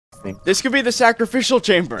thing. This could be the sacrificial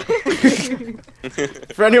chamber.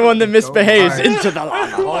 For anyone that misbehaves into the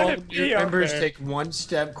lava. All new members take one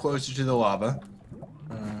step closer to the lava.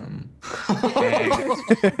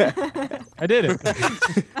 I did it.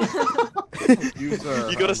 You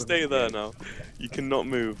gotta stay there now. You cannot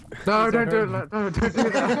move. No, don't do it. No, don't do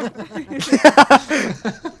that.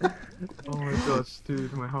 Oh my gosh,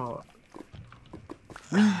 dude, my heart.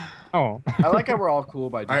 Oh. I like how we're all cool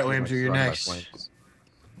by just Alright, being, Lamdrew, you're surrounded by next. flames.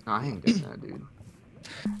 No, I ain't doing that, dude.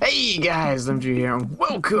 Hey guys, Lamdrew here, and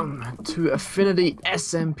welcome to Affinity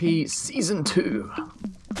SMP Season 2.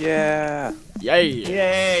 Yeah. Yay.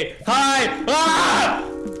 Yay! Hi! Ah!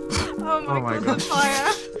 Oh my god, God. the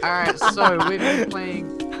fire! Alright, so we're gonna be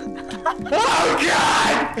playing. Oh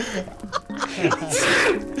god!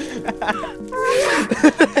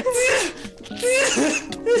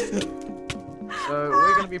 So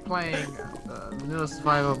we're gonna be playing vanilla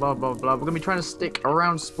survivor, blah blah blah. We're gonna be trying to stick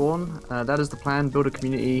around spawn. That is the plan. Build a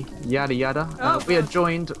community, yada yada. We are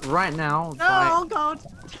joined right now Oh by god!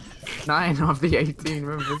 9 of the 18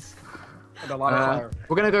 members. And a lot of fire.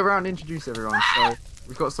 We're gonna go around and introduce everyone. So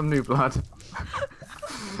we've got some new blood.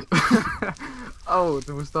 Oh,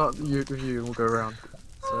 then we'll start with you and we'll go around.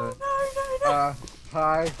 So,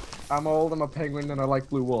 Hi, I'm old, I'm a penguin, and I like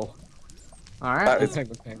blue wool. alright. That is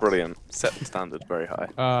Penguin pants. brilliant. Set the standard very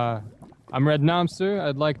high. I'm Red Nomster.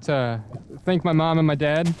 I'd like to thank my mom and my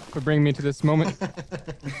dad for bringing me to this moment.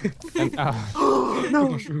 And, No!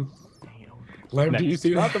 Mushroom. Lamb, do you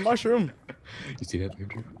see Not that? the mushroom. You see that,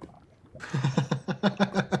 Lamb?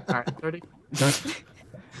 Alright, 30.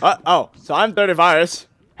 Oh, so I'm ThirtyVirus.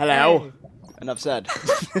 Hello. Enough said.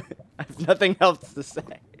 I have nothing else to say.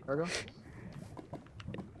 Virgo?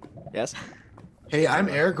 Yes? Hey, I'm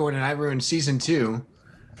Aragorn and I ruined Season 2.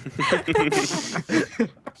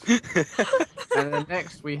 And then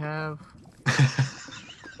next we have.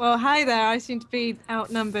 Well, hi there, I seem to be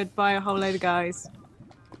outnumbered by a whole load of guys.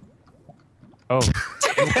 oh.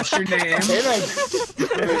 What's your name?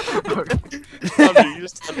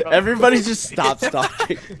 Everybody just stop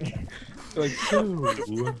talking. Like,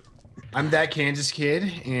 ooh. I'm that Kansas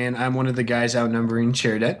kid, and I'm one of the guys outnumbering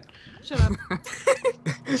Cheridet. Shut up.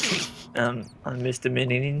 I'm Mr.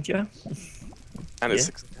 Mini Ninja. And it's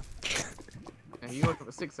Yeah. 6 Yeah, you woke up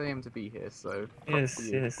at 6 AM to be here, so. Yes,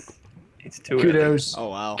 yes. It's too Kudos. Oh,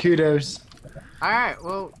 wow. Kudos. Alright,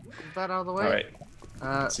 well, with that out of the way.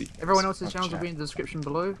 Alright. see. Everyone else's Let's channels will chat. be in the description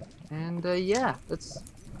below. And yeah, let's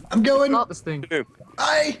I'm going. start this thing.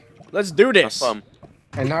 Bye. Let's do Have this. fun.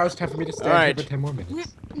 And now it's time for me to stand Alright. here for 10 more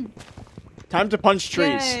minutes. Time to punch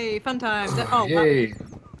trees. Yay, fun time. Oh, wow. Yay.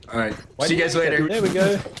 Alright. See you guys later. There we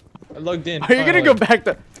go. I logged in. Are you gonna go back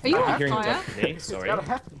to... Are you on Hearing fire? today, sorry.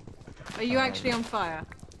 Are you actually on fire?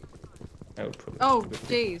 Probably. Oh,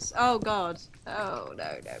 jeez. Oh, God. Oh,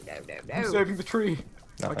 no. I'm saving the tree.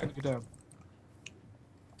 I Nothing. can't get down.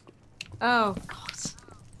 Oh, God.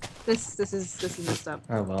 This is messed up.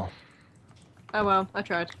 Oh well. Oh, well, I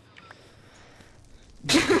tried.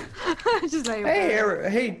 Just like,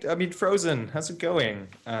 Hey, I mean Frozen. How's it going?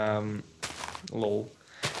 Lol.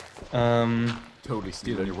 Totally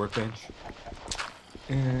stealing your workbench.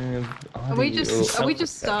 Are we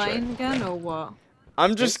just starting again, or what?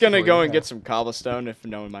 I'm just gonna go and get some cobblestone if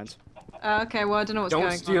no one minds. Okay, well, I don't know what's Don't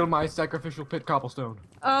going steal on. my sacrificial pit cobblestone.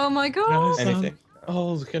 Oh, my Can I have God. some? Anything.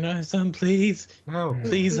 Oh, can I have some, please? No.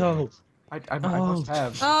 Please hold. I must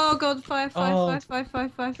have. Oh, God, fire.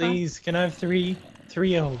 Please, can I have three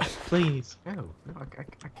old, please? No, I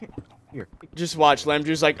can't. Here. Just watch.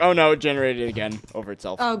 Lamdrew's like, oh no, it generated again over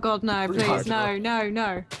itself. Oh, God, no, Pretty please, hard.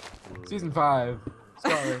 no. Season 5.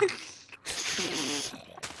 Sorry.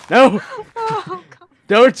 No! Oh, God.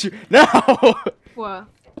 Don't you? No! What?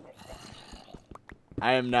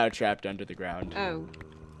 I am now trapped under the ground. Oh.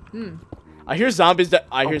 I hear zombies.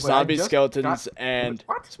 I hear but I zombies, just skeletons, got- and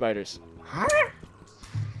What? spiders. Huh?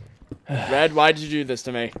 Red, why did you do this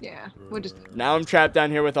to me? Yeah, we're just... Now I'm trapped down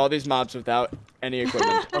here with all these mobs without any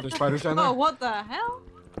equipment. Are there spiders down there? Oh, what the hell?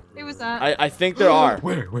 Who was that? I think there are.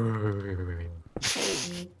 Where?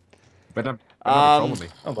 But I'm Um,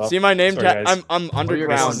 Oh well. See my name Sorry, tag? guys. I'm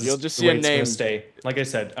underground. This is You'll just the see way a it's gonna name. Stay. Like I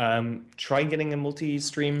said, try getting a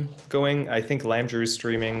multi-stream going. I think Lamdrew is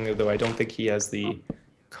streaming, though I don't think he has the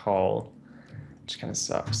call, which kind of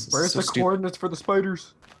sucks. It's Where's so the stupid. coordinates for the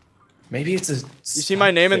spiders? Maybe it's a. You see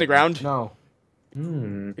my name in the ground? No.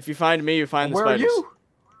 If you find me, you find the Where spiders. are you?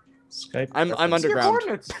 Skype. I'm Where's your underground.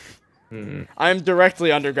 coordinates? I'm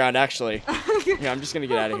directly underground, actually. Yeah, I'm just gonna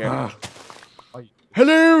get out of here. Ah.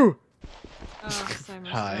 Hello. Oh, so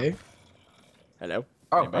much Hi. Hello.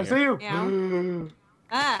 Oh, Anybody I here? see you. Yeah.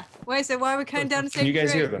 Ah, wait, so why are we going down the same Can you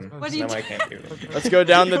guys tree? hear them? What do you Now I do? can't hear them. Let's go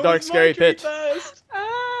down the dark, scary pit.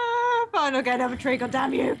 Ah, fine, I'll go down the tree, god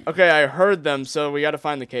damn you. Okay, I heard them, so we gotta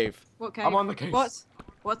find the cave. What cave? I'm on the cave.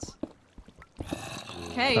 What?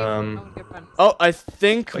 Cave? Oh, I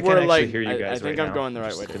think I we're can't like. actually hear you guys I think right I'm now. going the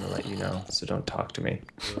right I'm way. just gonna let you know, so don't talk to me.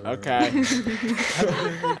 Okay.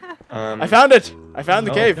 I found it. I found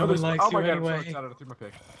the cave. No one likes Oh my you god, I'm so anyway. excited I threw my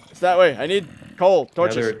pick. It's that way. I need coal, Now there are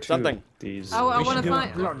torches, two something. These. Oh, I We want should to do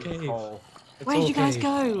find. a We don't cave. need coal. It's Where'd you guys okay.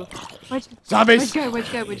 go? Zombies! Where'd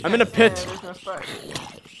you go? I'm in a pit.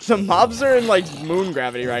 The mobs are in like moon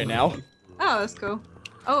gravity right now. Oh, that's cool.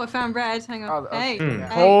 Oh, I found red. Hang on. Oh, Hey. Hmm.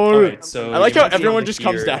 Hey. Alright, so I like you how might be able everyone to just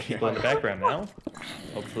comes hear down here. people in the background now.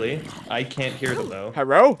 Hopefully. I can't hear them though.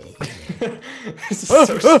 Hello? This is so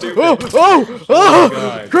stupid. Oh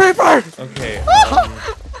God. Creeper! Okay.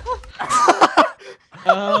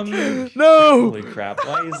 No! Holy crap!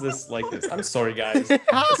 Why is this like this? I'm sorry, guys. This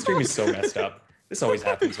stream is so messed up. This always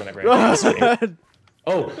happens whenever I do this stream.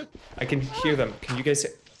 Oh, I can hear them. Can you guys?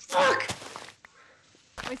 Fuck!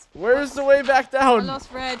 Where's the way back I down?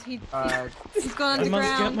 lost red. He's gone I must get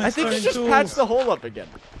underground. my I think he stone just tools. patched the hole up again.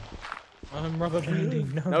 I'm rubber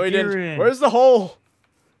banding. No, he didn't. Where's the hole?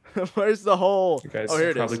 Where's the hole? You guys Oh, here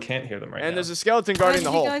it probably is. can't hear them right And now. there's a skeleton Where guarding did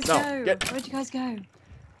the you hole. guys No, go? get. Where'd you guys go?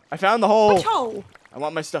 I found the hole. Which hole? I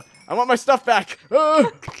want my stuff. I want my stuff back. I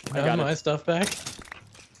Have got my it. stuff back. You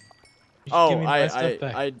should Oh, give me my stuff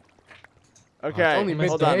back. Okay, only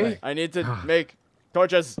hold on. midday. I need to make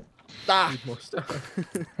torches. Ah. More stuff.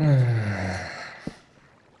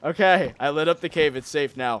 Okay, I lit up the cave. It's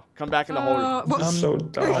safe now. Come back in the hole. What? so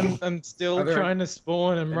dumb. I'm still Are there trying to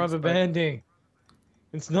spawn and any rubber spikes? banding.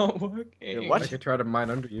 It's not working. What? I could try to mine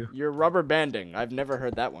under you. You're rubber banding. I've never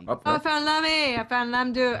heard that one. Up Oh, I there. found Lammy. I found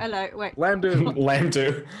Lamdrew. Hello. Wait. Lamdrew.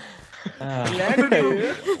 Lamdrew.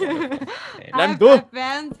 Lamdrew. I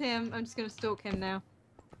found him. I'm just gonna stalk him now.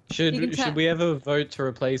 Should You can should we ever vote to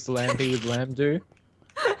replace Lambie with Lamdrew?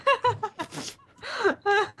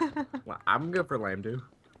 Well, I'm good for Lamdrew.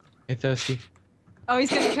 Hey, Thirsty. Oh, he's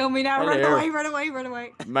gonna kill me now. Run Hello. away, run away, run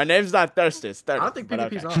away. My name's not Thirsty. It's I Thirsty. don't think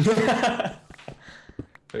but PvP's okay. on.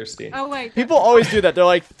 Thirsty. Oh, wait. People always do that. They're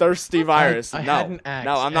like Thirsty Virus. I No, had an axe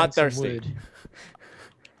no, I'm not and some thirsty. wood.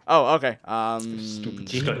 Oh, okay. Stupid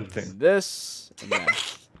skeleton thing. This. And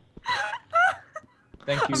that.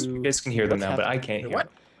 Thank You you. guys can hear them now, but I can't hear. What?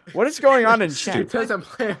 What is going on in It chat? says I'm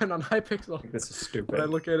playing on Hypixel. This is stupid. When I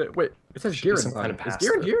look at it, wait, it says Should be Gearin some kind on of it. Is pass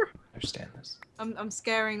Gearin through. here? I understand this. I'm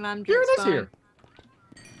scaring Lamdrew. Gearin It's is fine. here.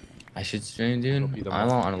 I should stream, dude. be the I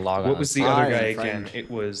want to log on. What was the I other am guy frightened. again? It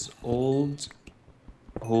was old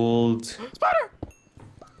Spider!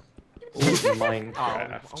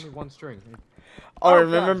 Minecraft. Only one string. Oh, I Oh,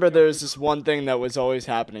 God. remember there's this one thing that was always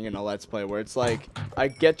happening in a Let's Play where it's like, I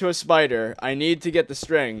get to a spider, I need to get the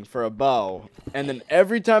string for a bow, and then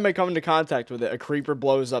every time I come into contact with it, a creeper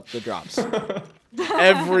blows up the drops.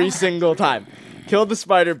 Every single time. Kill the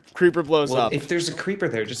spider, creeper blows Well, up. if there's a creeper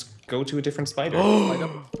there, just go to a different spider.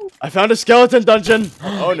 I found a skeleton dungeon!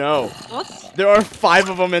 Oh no. What? There are 5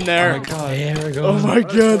 of them in there. Oh my god. There we go. Oh my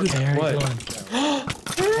god. There we What? go.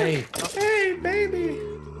 Hey, Hey, baby.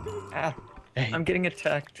 Ah, hey. I'm getting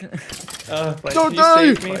attacked. But Don't can you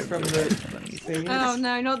die! save me from the thingies? Oh,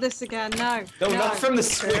 no, not this again. No. No, no. not from the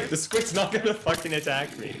squid. The squid's not gonna fucking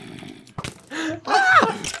attack me.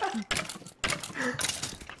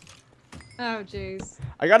 Oh, jeez.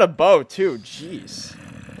 I got a bow too, jeez.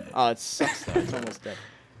 Oh, it sucks though, it's almost dead.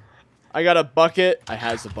 I got a bucket. I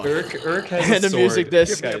has a bucket. Urk has And a a sword. music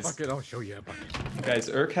disc. Give me a Guys, bucket, I'll show you a bucket. guys,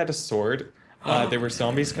 Urk had a sword. There were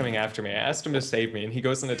zombies coming after me. I asked him to save me, and he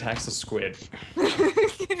goes and attacks the squid.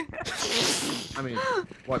 I mean,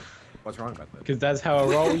 what's wrong about that? Because that's how I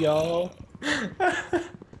roll, y'all. I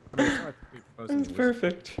mean, it's not like we proposing That's this.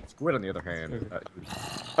 perfect. Squid, on the other hand.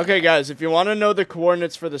 Okay, guys, if you want to know the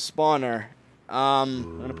coordinates for the spawner,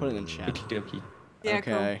 I'm gonna put it in chat. Okie Yeah,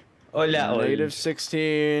 Okay. Hola, Native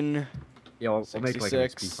 16, Yeah, we'll make like an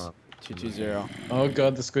XP 66, font. 220. Oh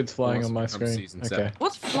god, the squid's flying on my From screen. season Okay. 7.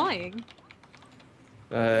 What's flying?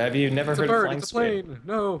 Have you never It's a heard bird, of flying it's a squid? plane.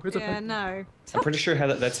 No, it's a Yeah, plane. no. I'm pretty sure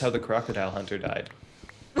that's how the crocodile hunter died.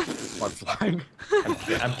 What, flying?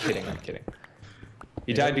 I'm kidding.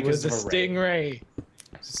 He died because It of was a a ray. stingray.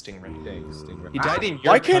 It's a stingray. Dang, stingray. He died in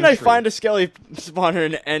your Why can't I country. find a skelly spawner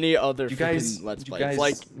in any other You guys, freaking Let's you Play? guys It's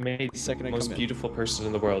like, made the second I the most come in. beautiful person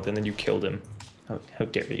in the world, and then you killed him. How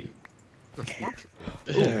dare you?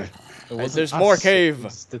 It wasn't there's more us, cave.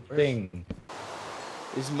 It's the thing.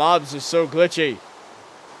 these mobs are so glitchy.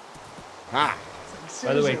 Ah.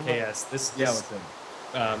 By the way, KS, this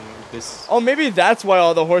Oh, maybe that's why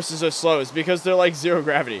all the horses are slow. Is because they're like 0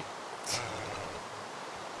 gravity.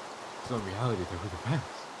 So in reality, they were the best.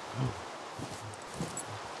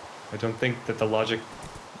 I don't think that the logic.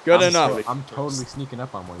 Good enough. I'm totally sneaking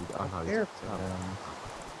up on one of you. On how you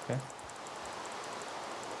Okay.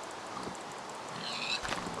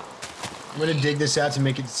 I'm gonna dig this out to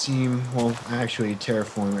make it seem, well, actually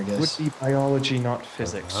terraform, I guess. Would be biology, not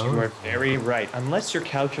physics. Oh. You are very right. Unless you're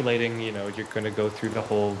calculating, you know, you're going to go through the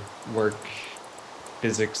whole work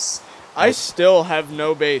physics. I still have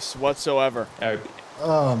no base whatsoever.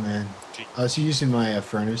 Oh man. I was using my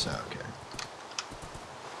furnace. Oh, okay.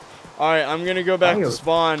 All right, I'm gonna go back to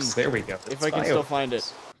spawn. There we go. If I can still find it.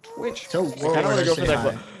 Which? So, I kind of want to go for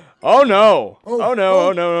that. Oh no! Oh no!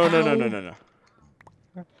 Oh no! No! No! No! No!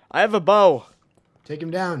 No! I have a bow. Take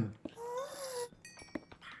him down.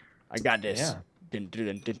 I got this. Yeah. Dun, dun,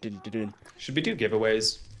 dun, dun, dun, dun, dun. Should we do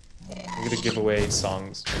giveaways? I'm gonna give away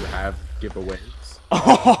songs. You have giveaways.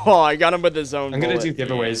 Oh, I got him with his own. I'm gonna bullet. do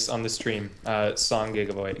giveaways on the stream. Song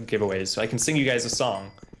giveaways. So I can sing you guys a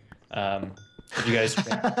song. If you guys.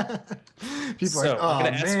 People So, are like, oh I'm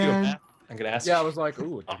gonna ask you a man. math. I'm gonna ask. Yeah, I was like,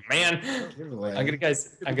 ooh. Oh man. I'm gonna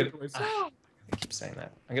guys. I'm gonna. I keep saying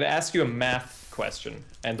that. I'm gonna ask you a math question,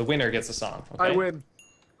 and the winner gets a song. Okay? I win.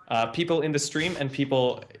 People in the stream and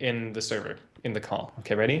people in the server in the call.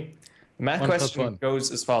 Okay, ready? The math 1 + question 1.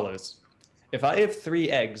 goes as follows: if I have 3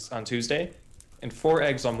 eggs on Tuesday and 4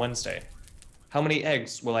 eggs on Wednesday, how many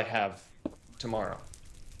eggs will I have tomorrow?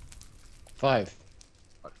 5.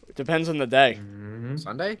 Depends on the day.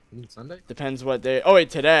 Sunday? Sunday? Depends what day. Oh wait,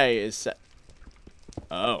 today is.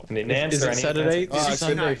 Oh. And an answer, Is it any Saturday? answer? This is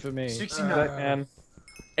 69. Sunday for me. 69.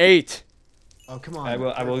 8. Oh, come on.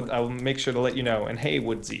 I will make sure to let you know. And hey,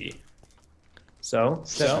 Woodsy. So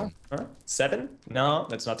 7. Huh? 7? No,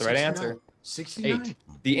 that's not the right answer. 69.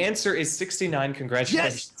 The answer is 69.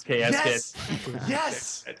 Congratulations, KS Yes! Kid.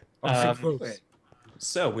 Yes! Wait.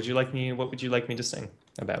 So, would you like me? What would you like me to sing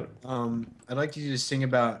about? I'd like you to sing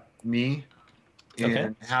about me and Okay.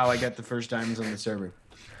 how I got the first diamonds on the server.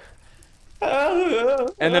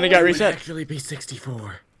 And then it got reset. Actually be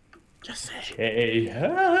 64. Just say.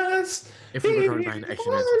 KS. If we were going by an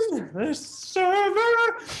extra answer. The server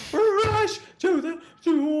rush to the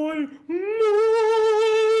joy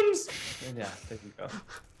moons. And yeah, there you go.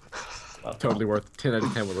 Well, Totally worth 10 out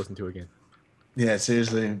of 10 we'll listen to again. Yeah,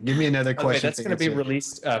 seriously. Give me another okay, question. that's going to be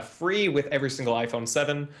released free with every single iPhone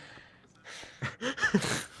 7.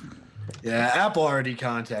 Yeah, Apple already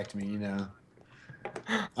contacted me, you know.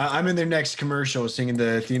 I'm in their next commercial singing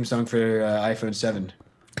the theme song for iPhone 7.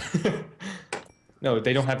 No,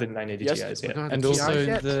 they don't have the 980 Ti's yet. And also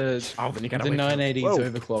the then you gotta the wait. 980s Whoa.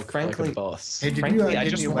 overclock Frankly- like a boss. Hey, did Frankly, you I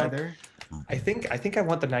give just me a want- weather? I think I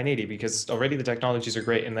want the 980 because already the technologies are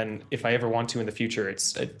great, and then if I ever want to in the future,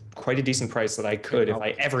 it's quite a decent price that I could, if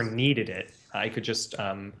I ever needed it, I could just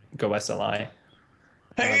go SLI.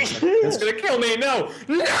 Hey, it's gonna kill me! No!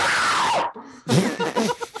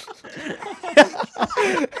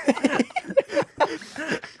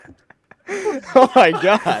 Oh my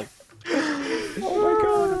god. Oh my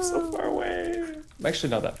god, I'm so far away. I'm actually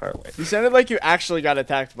not that far away. You sounded like you actually got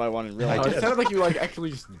attacked by one in real life. It sounded like you like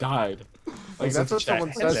actually just died. Like that's what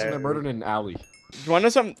someone says when they're murdered in an alley. Do you want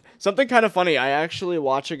to know something kind of funny? I actually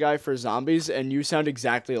watch a guy for zombies, and you sound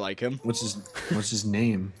exactly like him. What's his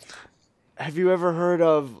name? Have you ever heard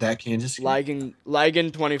of That Kansas kid?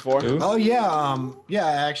 Lagan 24? Who? Oh yeah, yeah,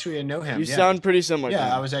 actually I know him. You yeah. sound pretty similar. to Yeah,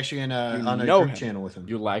 him. I was actually on a know group him. channel with him.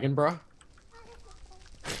 You lagging, bro?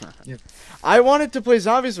 I wanted to play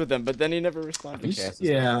zombies with him, but then he never responded.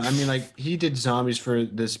 Yeah, I mean like he did zombies for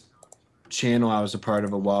this channel I was a part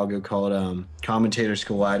of a while ago called Commentator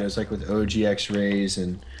Collide. It was like with OG X-Rays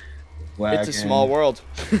and It's a small world.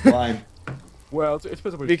 Why? Well, it's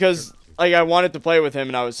Because like I wanted to play with him,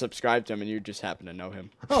 and I was subscribed to him, and you just happen to know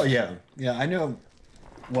him. Oh yeah, yeah. I know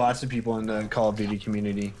lots of people in the Call of Duty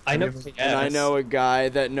community. I know. And I know a guy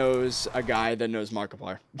that knows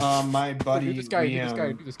Markiplier. My buddy. this guy,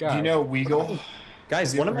 Liam, this guy. Do you know Weagle?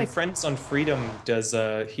 Guys, one of my friends on Freedom does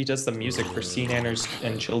he does the music for Sea Nanners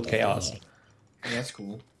and Chilled Chaos. Yeah, that's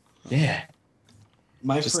cool. Yeah.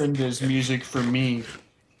 My friend does music for me.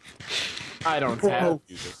 I don't have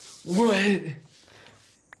music. What?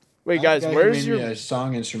 Wait, guys, where's your a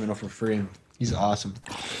song instrumental for free? He's awesome.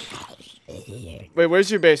 Wait,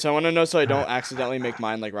 where's your base? I want to know so I don't accidentally make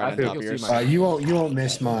mine like right on top of yours. You won't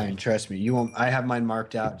miss mine. Trust me. You won't. I have mine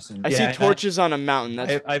marked out. I see torches on a mountain.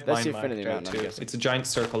 That's I've that's the mine Affinity marked out Mountain. I'm too. guessing. It's a giant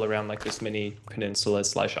circle around like this mini peninsula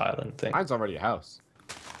 / island thing. Mine's already a house.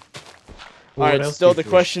 All right, still the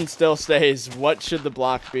question still stays: what should the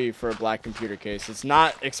block be for a black computer case? It's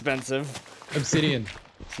not expensive. Obsidian.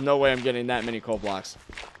 There's no way I'm getting that many coal blocks.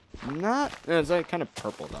 Not. It's like kind of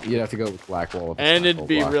purple though. You'd have to go with black wall. And it'd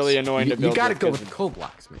be really annoying to build. You gotta with go 'cause with coal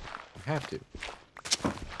blocks, man. You have to.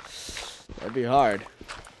 That'd be hard.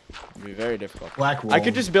 It'd be very difficult. Black wall. I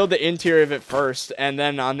could just build the interior of it first, and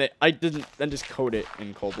then on the then just coat it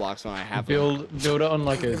in coal blocks when I have them. Build it on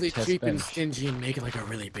like a Really test cheap and bench. stingy and make like a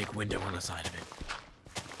really big window on the side of it.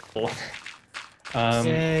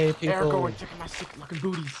 Yay, Erico, people. we're checking my sick looking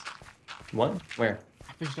booties. What? Where?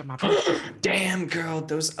 I fished up my booties. Damn, girl,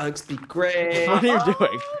 those Uggs be great. What are you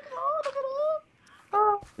doing?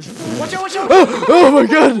 Watch out, watch out! Oh my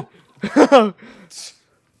god!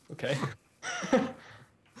 Okay.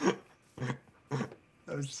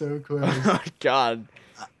 That was so close. Oh my god.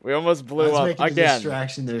 We almost I blew was up making a again.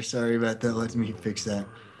 distraction there. Sorry about that. Let me fix that.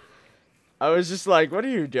 I was just like, what are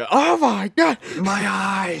you doing? Oh my god! My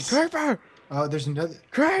eyes! Creeper! Oh, there's another.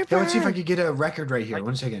 Creeper! Yeah, let's see if I can get a record right here.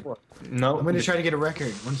 1 second. No. I'm gonna try to get a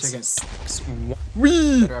record. 1 second.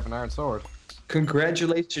 Whee! Better have an iron sword.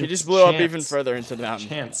 Congratulations. He just blew up even Chance. further into the mountain.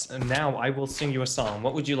 Chance. And now I will sing you a song.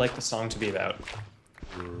 What would you like the song to be about?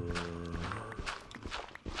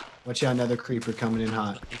 Watch out, another creeper coming in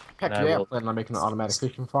hot. Heck And I yeah, will- planning on making an automatic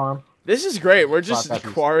fishing farm. This is great. We're just Thought that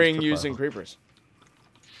was quarrying super using fun. creepers.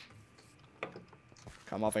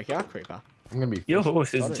 Come off here, creeper. I'm gonna be. Your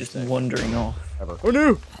horse is just wandering off. Oh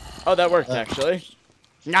no! Oh, that worked actually.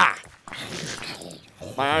 Nah!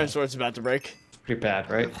 My iron sword's about to break. Pretty bad,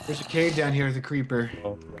 right? There's a cave down here with a creeper.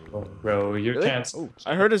 Bro, your Really? chance. Oh,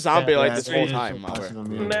 I heard a zombie like this whole it's time. impossible,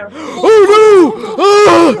 Robert. man.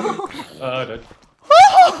 Oh no! No.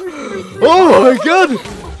 Oh my god!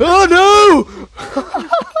 Oh no!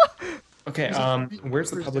 Okay,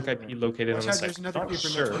 where's the public IP located Watch on the out, site? there's another Not creeper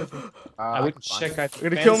sure. next I would check out We're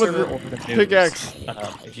gonna fan kill him with server the or the news. pickaxe.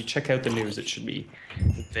 If you check out the news, it should be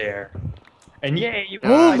there. And yay, you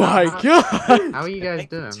Oh my god! How are you guys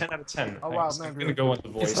doing? 10 out of 10. Oh, wow, I'm man, gonna go on the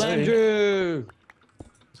voice. Lamdrew!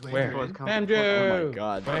 Where? Boys, come- Oh my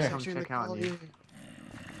god. Where? Come check out on you.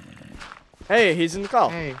 Hey, he's in the call.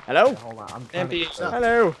 Hey. Hello? Hold on, I'm trying MP. to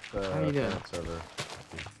Hello. How you doing? server.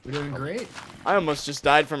 We're doing great. I almost just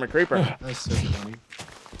died from a creeper. That's so funny.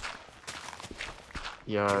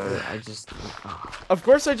 Yo, I just. Of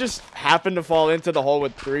course, I just happened to fall into the hole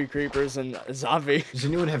with 3 creepers and a zombie. Does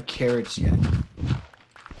anyone have carrots yet?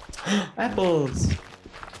 Apples.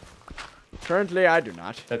 Currently, I do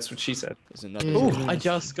not. That's what she said. There's another. Yeah. Ooh, I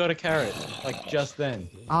just got a carrot. Like, just then.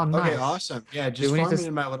 Oh, nice. Okay, awesome. Yeah, just we need farm to it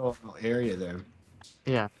in my little area there.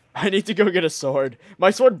 Yeah. I need to go get a sword. My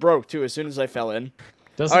sword broke too as soon as I fell in.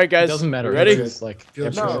 Doesn't, All right, guys. Doesn't matter. You ready? It's like,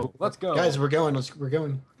 Field No, trip. let's go. Guys, we're going. We're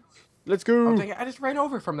going. Let's Oh, go. dang it, I just ran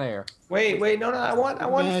over from there. Wait, no, I want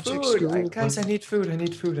Magic food. school. Guys, I need food,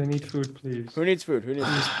 please. Who needs food? Who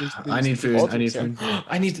needs food? I need food. I need food.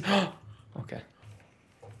 I need. Okay.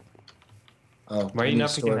 Oh, Why are you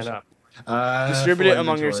not picking that up? Distribute it full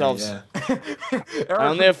among inventory, yourselves. yeah. I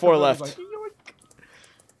only have 4 left.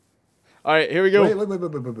 All right, here we go. Wait.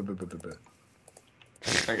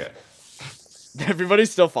 Okay.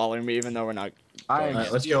 Everybody's still following me, even though we're not. All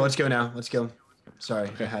right, let's go now. Let's go. Sorry,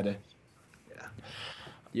 I had to.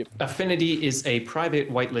 Affinity is a private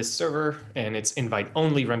whitelist server, and it's invite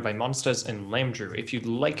only, run by MoNsTAZz and Lamdrew. If you'd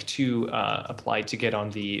like to apply to get on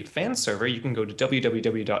the fan server, you can go to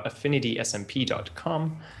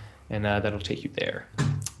www.affinitysmp.com, and that'll take you there.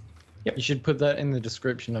 you should put that in the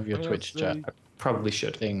description of your Twitch chat Probably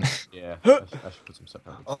should. thing. Yeah, I should put some stuff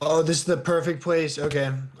on. Oh, this is the perfect place. Okay,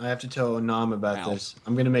 I have to tell Nam about Ow. this.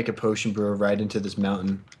 I'm gonna make a potion brewer right into this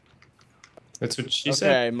mountain. That's what she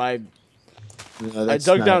said. Okay, No, I that's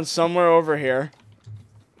dug not- down somewhere over here.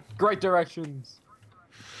 Great directions.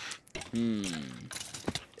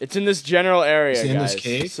 It's in this general area, Is it in guys. this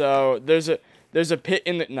cave? So there's a pit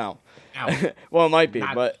in the no. Ow. Well, it might be,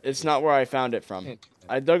 Not- but it's not where I found it from.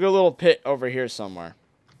 I dug a little pit over here somewhere.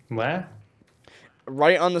 What?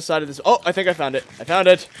 Right on the side of this. Oh, I think I found it. I found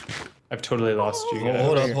it. I've totally lost you. Oh,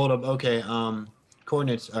 hold up. Okay,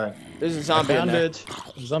 coordinates. All right. There's a zombie in Found there. it.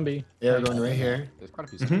 Zombie. Yeah, we're going right here. There's quite a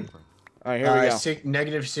few stuff. All right, here we go.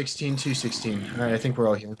 Negative 16 to 16. All right, I think we're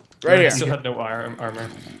all here. Right I here. still have no armor.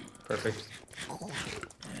 Perfect.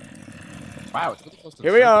 Wow, it's really close to the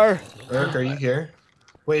Here we surface. are. Eric, are you here?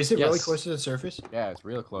 Wait, is it really Yes. close to the surface? Yeah, it's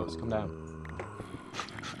real close. Come down.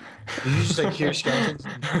 Did you just like hear skeletons?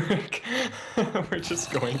 We're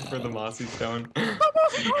just going for the mossy stone.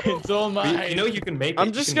 It's all mine. You know you can make it. I'm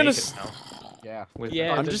You just can gonna make it now. Yeah. With-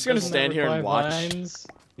 Yeah, I'm just gonna stand here and watch.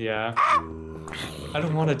 Yeah. I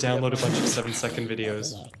don't want to download a bunch of 7-second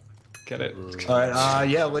videos. Get it. All right.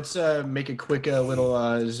 Yeah. Let's make a quick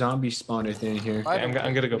little zombie spawner thing here. Okay, I'm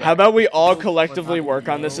gonna go back. How about we all collectively work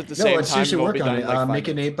on this at the same let's time? seriously and we'll work be on done it. in, like, 5 Make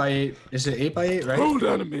an minutes. 8x8. Is it 8x8, right? Hold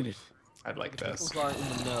on a minute. I'd like this. People are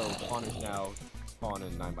in the know. Spawn is now spawn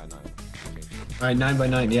in 9x9. All right,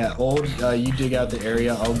 9x9. Yeah. Old, you dig out the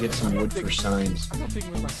area. I'll get some wood for signs. I'm not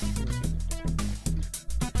picking with my